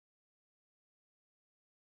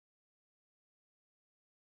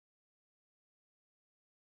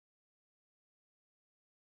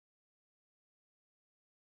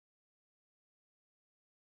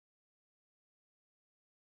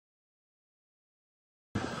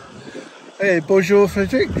Hey, bonjour,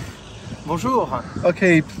 Frederick. Bonjour.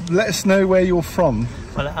 Okay, let us know where you're from.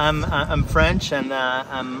 Well, I'm French, and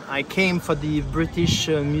I came for the British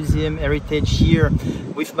Museum Heritage here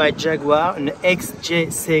with my Jaguar, an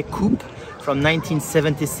XJ coupe from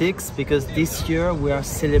 1976, because this year we are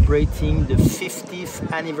celebrating the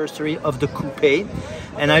 50th anniversary of the coupe,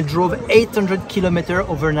 and I drove 800 kilometers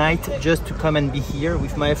overnight just to come and be here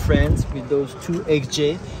with my friends, with those two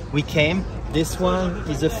XJ. We came. This one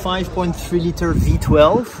is a 5.3 liter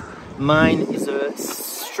V12. Mine is a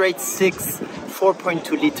straight 6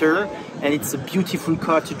 4.2 liter, and it's a beautiful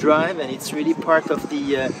car to drive, and it's really part of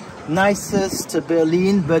the nicest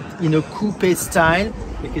Berlin, but in a coupe style,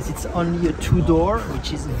 because it's only a two-door,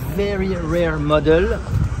 which is a very rare model,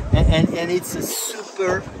 and it's a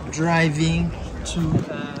super driving to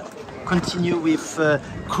continue with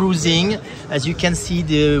cruising. As you can see,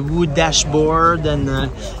 the wood dashboard and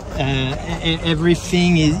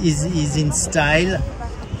everything is in style,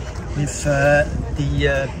 with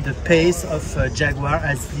the pace of Jaguar,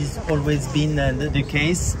 as has always been the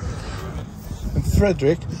case. And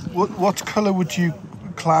Frederick, what colour would you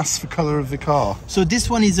class the colour of the car? So this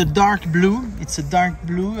one is a dark blue. It's a dark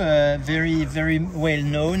blue, very well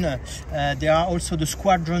known. There are also the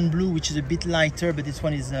squadron blue, which is a bit lighter, but this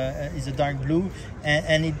one is a dark blue,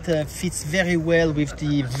 and it fits very well with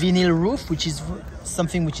the vinyl roof, which is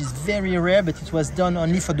something which is very rare, but it was done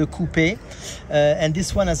only for the coupe. And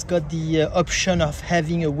this one has got the option of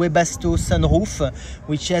having a Webasto sunroof,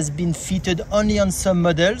 which has been fitted only on some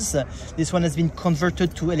models. This one has been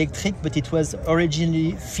converted to electric, but it was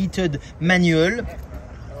originally fitted manual.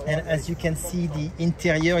 And as you can see, the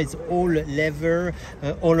interior is all leather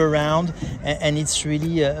all around, and it's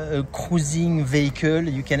really a cruising vehicle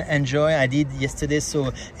you can enjoy. I did yesterday,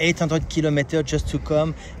 so 800 kilometers just to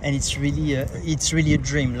come, and it's really a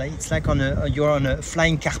dream. Like, it's like you're on a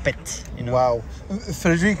flying carpet, you know. Wow.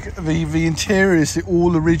 Frederick, the interior, is it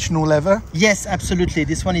all original leather? Yes, absolutely.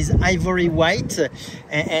 This one is ivory white,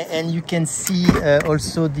 and you can see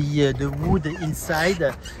also the wood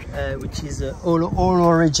inside, which is all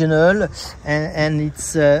original, and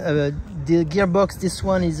it's the gearbox. This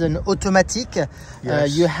one is an automatic.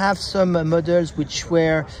 Yes. You have some models which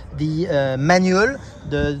were the manual.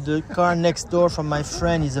 The car next door from my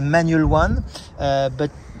friend is a manual one, but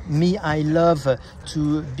me, I love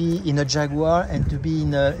to be in a Jaguar and to be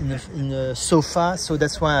in a sofa, so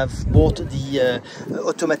that's why I've bought the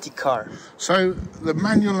automatic car. So the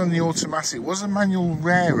manual and the automatic, was the manual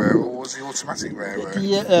rarer or was the automatic rarer?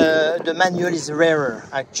 The manual is rarer,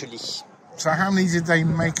 actually. So how many did they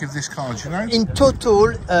make of this car, do you know? In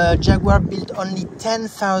total, Jaguar built only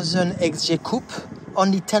 10,000 XJ coupe.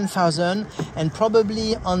 Only 10,000, and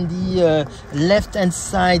probably on the left-hand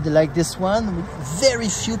side, like this one, very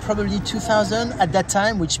few, probably 2,000 at that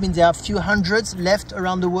time, which means there are a few hundreds left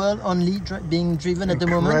around the world only being driven at the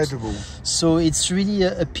moment. Incredible. So it's really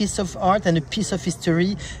a piece of art and a piece of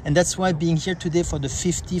history, and that's why being here today for the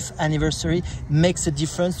 50th anniversary makes a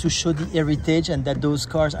difference, to show the heritage and that those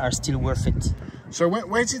cars are still worth it. So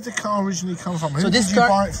where did the car originally come from? Who did you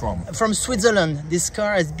buy it from? From Switzerland. This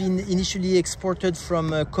car has been initially exported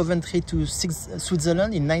from Coventry to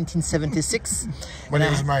Switzerland in 1976. When it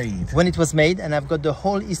was made? When it was made, and I've got the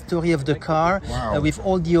whole history of the car. Wow. With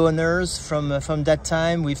all the owners from that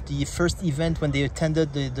time, with the first event when they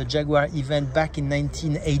attended the Jaguar event back in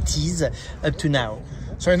 1980s up to now.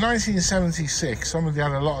 So in 1976, somebody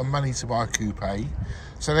had a lot of money to buy a coupe,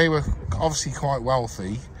 so they were obviously quite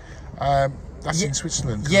wealthy. That's in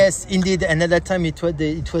Switzerland. Yes, indeed. And at that time, it was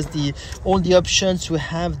all the options to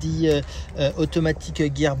have the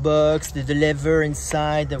automatic gearbox, the leather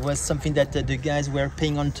inside. There was something that the guys were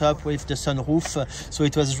paying on top with the sunroof. So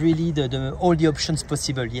it was really all the options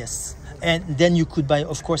possible. Yes. And then you could buy,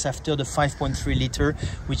 of course, after the 5.3 liter,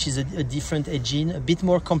 which is a different engine, a bit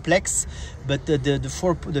more complex, but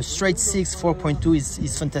the straight 6 4.2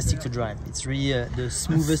 is fantastic to drive. It's really the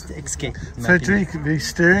smoothest XK. Frederick, the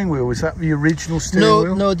steering wheel, is that the original steering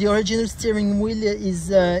wheel? No, the original steering wheel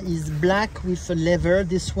is black with leather.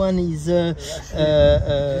 This one is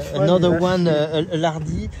another one, a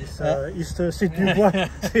Lardy.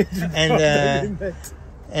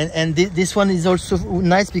 And this one is also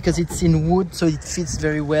nice because it's in wood, so it fits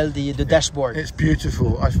very well the dashboard. It's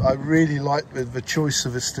beautiful. I really like the choice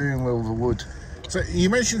of the steering wheel, the wood. So you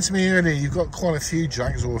mentioned to me earlier you've got quite a few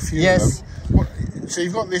Jags, or a few of them. So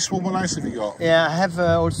you've got this one. What else have you got? Yeah, I have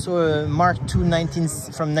also a Mark II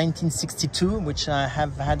from 1962, which I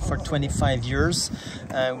have had for 25 years,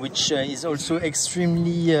 which is also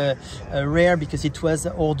extremely rare because it was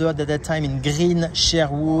ordered at that time in green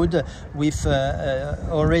Sherwood with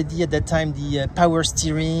already at that time the power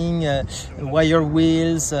steering, wire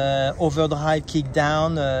wheels, overdrive, kick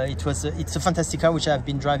down. It's a fantastic car which I've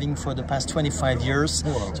been driving for the past 25 years.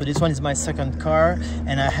 Wow. So this one is my second car,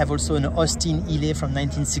 and I have also an Austin Healey from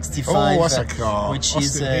 1965. Oh, that's a car. Which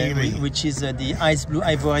is the ice blue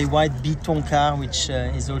ivory white Beaton car, which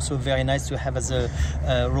is also very nice to have as a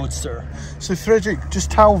roadster. So Frederick,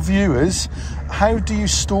 just tell viewers, how do you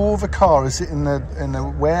store the car? Is it in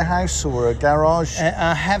a warehouse or a garage?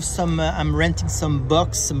 I have some. I'm renting some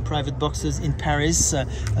private boxes in Paris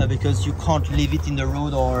because you can't leave it in the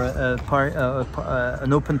road or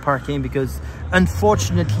an open parking, because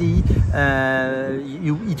unfortunately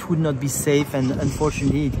it would not be safe, and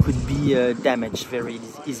unfortunately it could be damaged very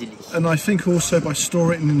easily. And I think also by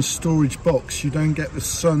storing it in a storage box, you don't get the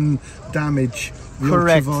sun damage, the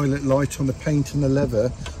Correct. ultraviolet light on the paint and the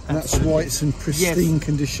leather, and that's why it's in pristine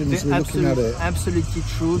condition as we're looking at it. Absolutely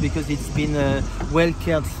true, because it's been well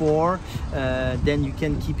cared for. Then you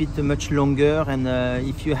can keep it much longer, and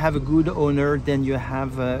if you have a good owner, then you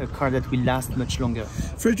have a car that will last much longer.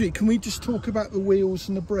 Frederick, can we just talk about the wheels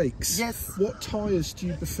and the brakes? Yes. What tyres do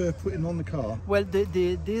you prefer putting on the car? Well,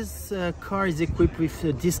 this car is equipped with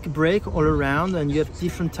a disc brake all around, and you have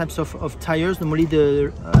different types of tires. Normally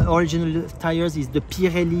the original tires is the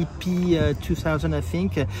Pirelli P2000, I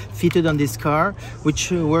think, fitted on this car,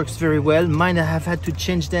 which works very well. Mine, I have had to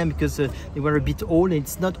change them because they were a bit old.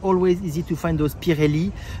 It's not always easy to find those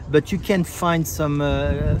Pirelli, but you can find some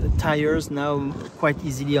tires now quite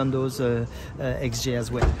easily on those XJ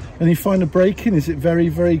as well. And you find the braking, is it very,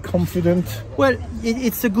 very confident? Well,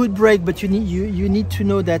 it's a good brake, but you need to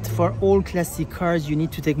know that for all classic cars you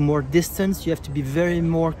need to take more distance. You have to be very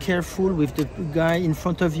more careful with the guy in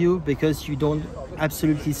front of you, because you don't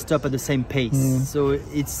absolutely stop at the same pace. So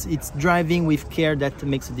it's driving with care that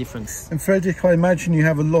makes a difference. And Frederick, I imagine you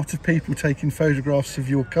have a lot of people taking photographs of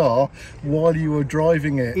your car while you were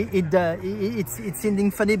driving it. It's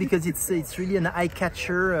ending funny because it's really an eye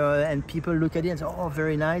catcher, and people look at it and say, oh,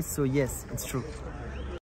 very nice. So yes, it's true.